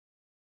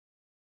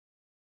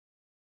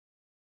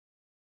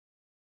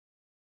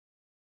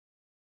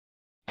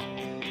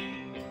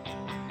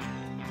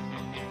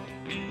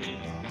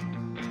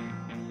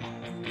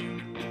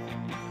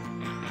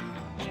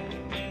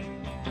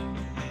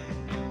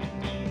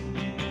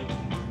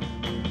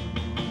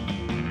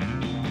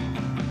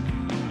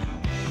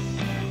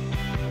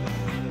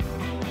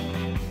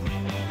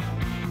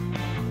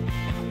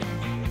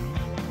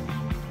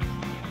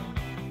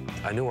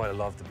I knew I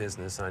loved the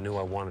business and I knew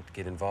I wanted to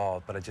get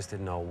involved, but I just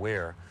didn't know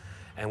where.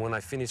 And when I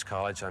finished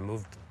college, I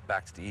moved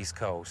back to the East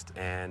Coast,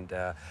 and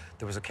there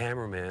was a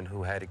cameraman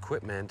who had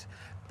equipment,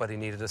 but he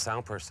needed a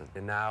sound person.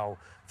 And now,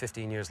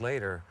 15 years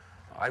later,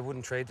 I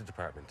wouldn't trade the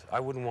department. I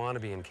wouldn't want to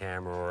be in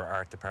camera or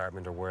art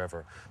department or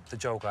wherever. The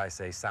joke I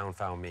say, sound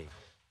found me.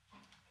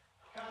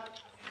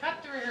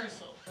 Cut the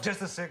rehearsal.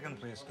 Just a second,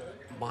 please.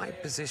 My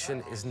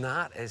position is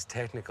not as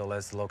technical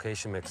as the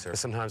location mixer.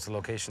 Sometimes the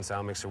location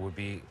sound mixer would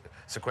be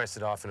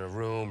sequestered off in a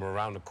room or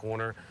around a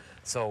corner,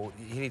 so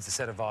he needs a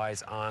set of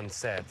eyes on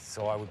set,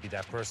 so I would be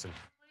that person.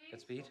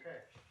 Get speed?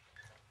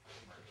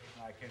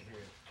 I can't hear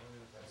it.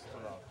 It's too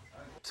loud.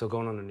 So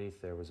going underneath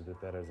there was a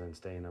bit better than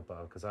staying up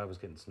out, because I was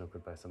getting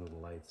snookered by some of the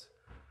lights.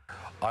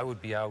 I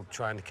would be out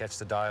trying to catch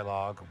the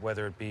dialogue,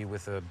 whether it be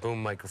with a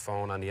boom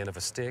microphone on the end of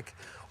a stick,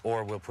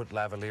 or we'll put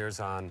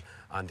lavaliers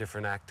on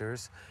different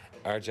actors.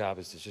 Our job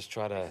is to just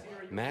try to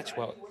match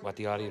what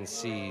the audience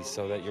sees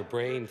so that your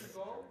brain,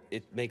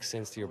 it makes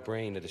sense to your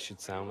brain that it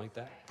should sound like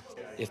that.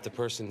 If the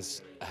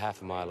person's a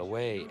half a mile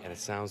away and it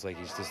sounds like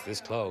he's just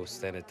this close,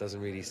 then it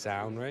doesn't really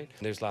sound right.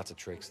 There's lots of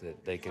tricks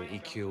that they can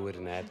EQ it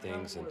and add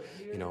things, and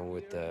you know,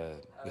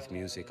 with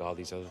music, all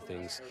these other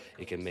things,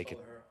 it can make it,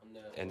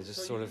 and it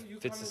just sort of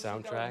fits the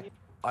soundtrack.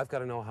 I've got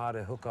to know how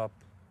to hook up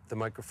the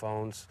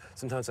microphones.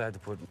 Sometimes I have to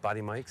put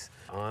body mics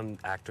on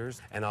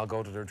actors, and I'll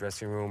go to their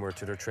dressing room or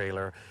to their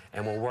trailer,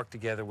 and we'll work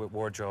together with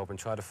wardrobe and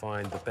try to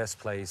find the best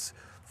place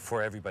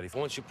for everybody.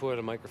 Once you put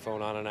a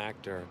microphone on an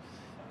actor,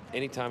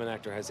 anytime an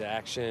actor has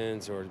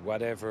actions or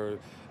whatever,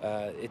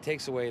 it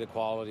takes away the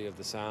quality of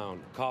the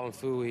sound. Colin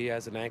Fu, he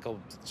has an ankle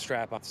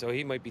strap on, so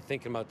he might be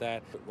thinking about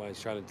that while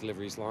he's trying to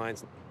deliver his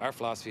lines. Our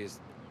philosophy is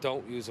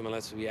don't use them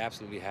unless we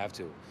absolutely have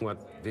to.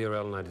 What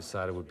VRL and I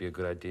decided would be a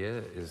good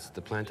idea is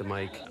to plant a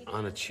mic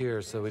on a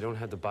chair so we don't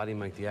have to body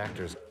mic the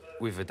actors.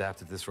 We've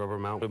adapted this rubber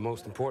mount. The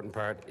most important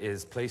part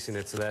is placing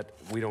it so that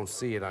we don't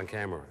see it on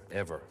camera,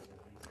 ever.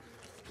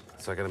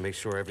 So I gotta make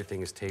sure everything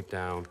is taped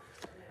down,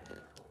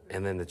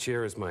 and then the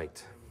chair is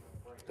mic'd,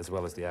 as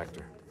well as the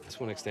actor. This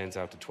one extends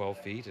out to 12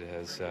 feet. It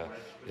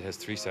has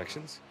 3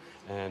 sections.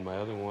 And my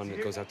other one,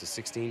 it goes out to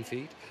 16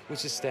 feet,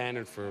 which is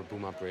standard for a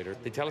boom operator.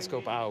 They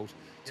telescope out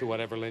to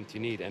whatever length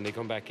you need, and they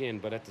come back in,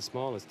 but at the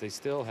smallest, they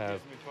still have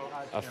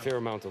a fair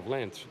amount of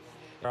length.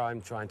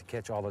 I'm trying to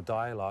catch all the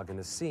dialogue in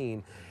the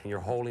scene, and you're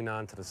holding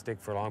on to the stick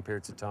for long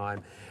periods of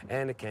time,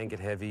 and it can get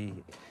heavy.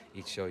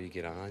 Each show you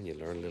get on, you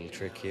learn a little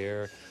trick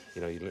here,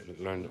 you know, you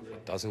learn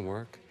what doesn't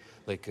work.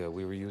 Like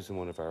we were using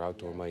one of our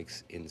outdoor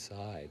mics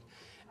inside,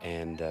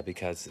 and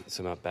because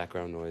some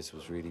background noise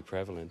was really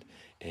prevalent,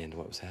 and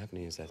what was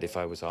happening is that if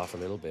I was off a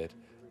little bit,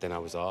 then I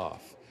was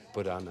off.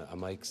 But on a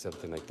mic,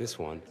 something like this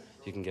one,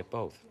 you can get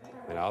both.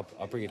 And I'll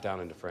bring it down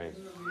into frame.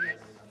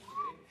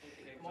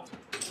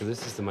 So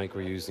this is the mic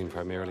we're using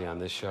primarily on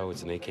this show.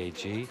 It's an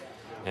AKG,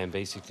 and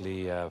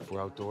basically for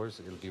outdoors,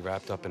 it'll be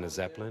wrapped up in a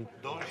Zeppelin.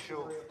 Don't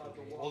show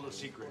all the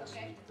secrets.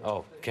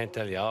 Oh, can't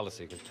tell you all the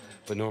secrets.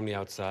 But normally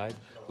outside,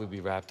 we'll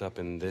be wrapped up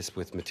in this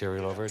with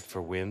material over it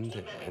for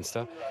wind and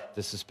stuff.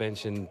 The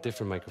suspension,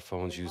 different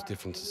microphones use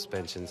different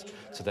suspensions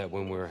so that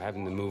when we're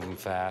having to move them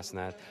fast and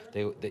that,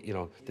 they you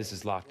know, this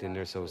is locked in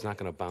there, so it's not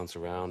going to bounce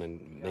around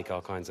and make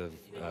all kinds of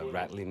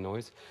rattling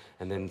noise.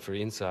 And then for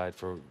inside,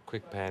 for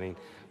quick panning,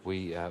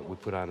 we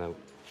put on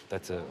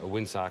that's a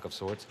windsock of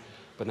sorts.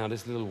 But now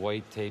this little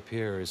white tape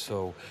here is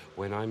so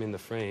when I'm in the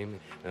frame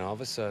and all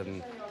of a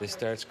sudden this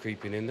starts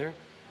creeping in there,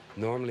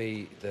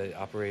 normally the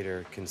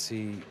operator can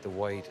see the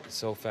white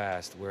so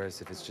fast,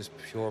 whereas if it's just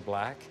pure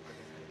black,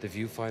 the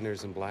viewfinder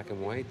is in black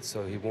and white,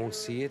 so he won't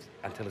see it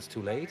until it's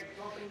too late.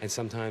 And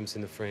sometimes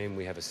in the frame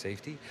we have a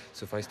safety,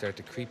 so if I start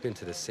to creep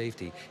into the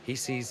safety, he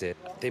sees it.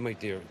 They might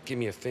give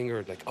me a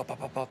finger like up,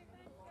 up, up, up.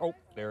 Oh,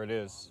 there it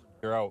is.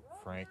 You're out,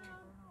 Frank.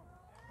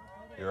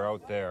 You're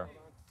out there.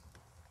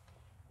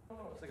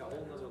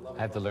 I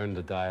have to learn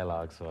the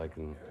dialogue so I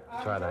can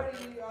try to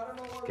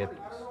get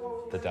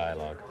the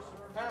dialogue.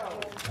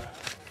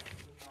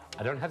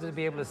 I don't have to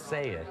be able to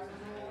say it.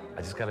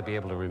 I just got to be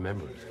able to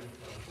remember it.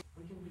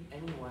 We can be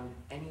anyone,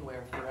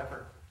 anywhere,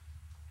 forever.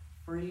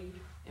 Free,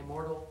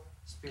 immortal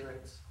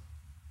spirits.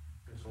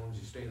 As long as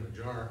you stay in the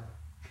jar.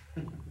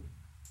 Come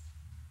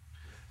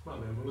on,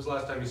 man. When was the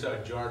last time you saw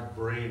a jarred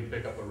brain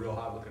pick up a real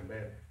hot-looking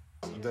band?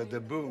 The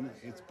boom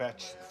is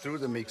patched through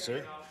the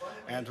mixer,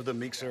 and to the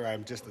mixer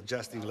I'm just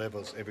adjusting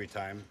levels every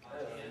time.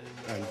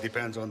 And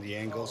depends on the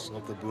angles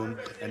of the boom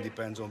and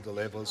depends on the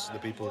levels the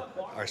people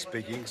are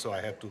speaking, so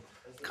I have to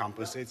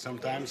compensate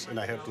sometimes, and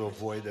I have to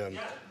avoid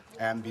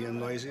ambient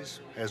noises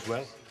as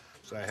well.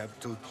 So I have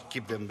to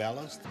keep them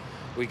balanced.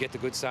 We get the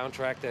good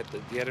soundtrack that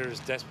the editors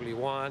desperately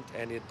want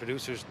and the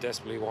producers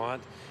desperately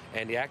want,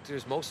 and the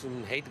actors, most of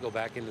them hate to go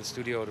back into the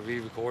studio to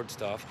re-record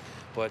stuff,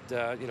 but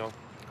you know,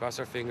 cross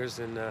our fingers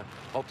and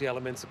hope the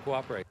elements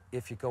cooperate.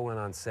 If you go in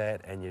on set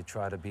and you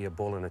try to be a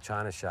bull in a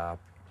china shop,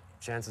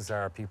 chances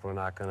are people are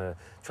not going to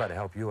try to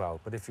help you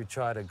out. But if you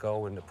try to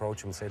go and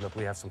approach them and say, look,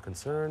 we have some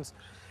concerns,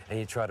 and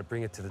you try to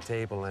bring it to the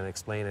table and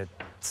explain it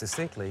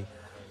succinctly,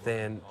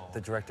 then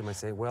the director might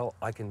say, well,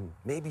 I can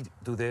maybe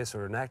do this,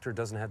 or an actor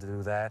doesn't have to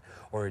do that,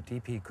 or a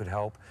DP could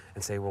help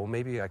and say, well,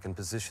 maybe I can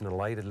position the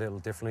light a little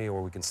differently,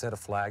 or we can set a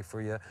flag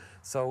for you.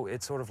 So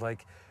it's sort of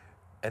like,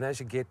 and as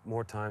you get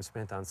more time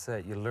spent on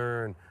set, you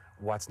learn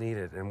what's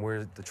needed and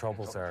where the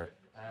troubles are.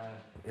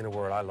 In a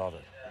word, I love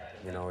it.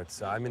 You know,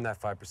 I'm in that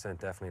 5%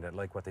 definitely that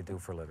like what they do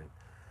for a living.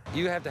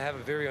 You have to have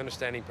a very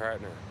understanding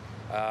partner.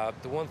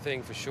 The one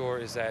thing for sure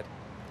is that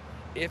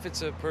if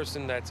it's a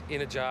person that's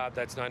in a job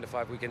that's 9 to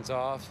 5 weekends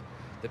off,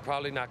 they're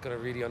probably not going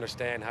to really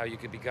understand how you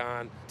could be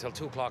gone till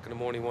 2 o'clock in the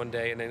morning one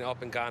day and then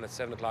up and gone at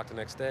 7 o'clock the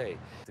next day.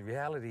 The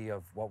reality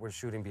of what we're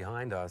shooting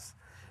behind us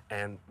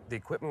and the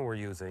equipment we're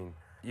using,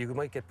 you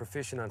might get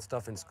proficient on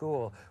stuff in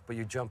school, but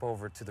you jump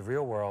over to the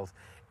real world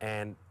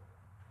and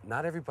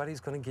not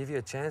everybody's going to give you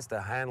a chance to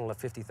handle a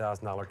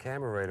 $50,000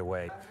 camera right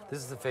away. This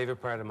is the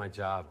favorite part of my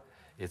job.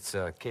 It's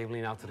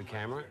cabling out to the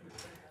camera.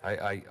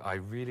 I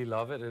really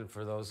love it, and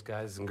for those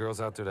guys and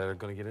girls out there that are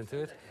going to get into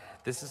it,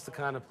 this is the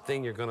kind of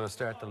thing you're going to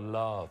start to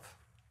love.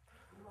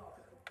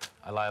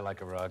 I lie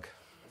like a rug.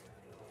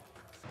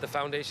 The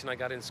foundation I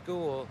got in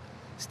school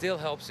still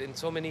helps in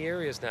so many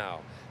areas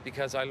now,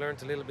 because I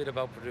learned a little bit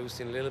about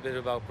producing, a little bit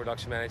about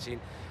production managing,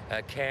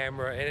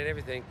 camera, and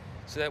everything,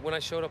 so that when I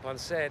showed up on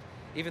set,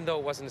 even though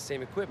it wasn't the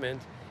same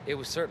equipment, it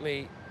was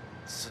certainly,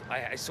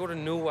 I sort of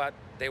knew what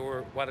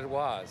it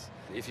was.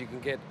 If you can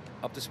get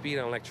up to speed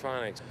on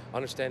electronics,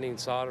 understanding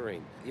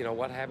soldering, you know,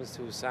 what happens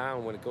to a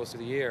sound when it goes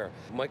through the ear,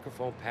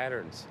 microphone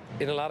patterns.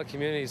 In a lot of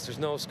communities, there's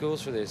no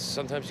schools for this.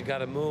 Sometimes you got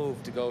to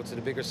move to go to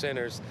the bigger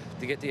centers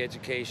to get the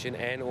education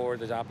and or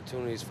the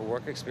opportunities for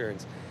work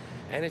experience.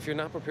 And if you're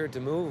not prepared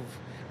to move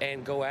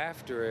and go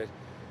after it,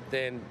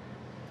 then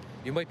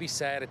you might be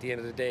sad at the end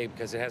of the day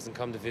because it hasn't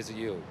come to visit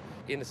you.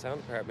 In the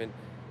sound department,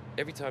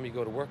 every time you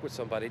go to work with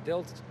somebody,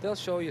 they'll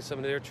show you some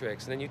of their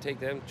tricks, and then you take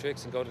them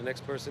tricks and go to the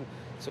next person.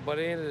 So by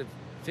the end of the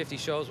 50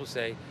 shows, we'll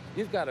say,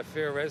 you've got a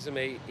fair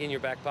resume in your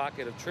back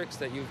pocket of tricks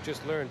that you've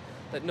just learned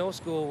that no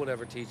school will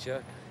ever teach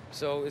you.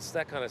 So it's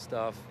that kind of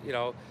stuff. You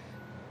know,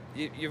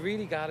 you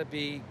really got to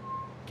be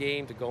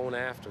game to going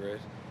after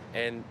it.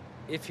 And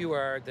if you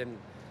are, then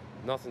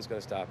nothing's going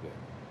to stop you.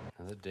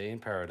 Another day in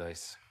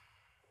paradise.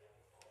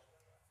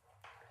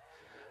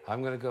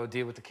 I'm going to go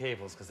deal with the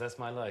cables, because that's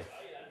my life.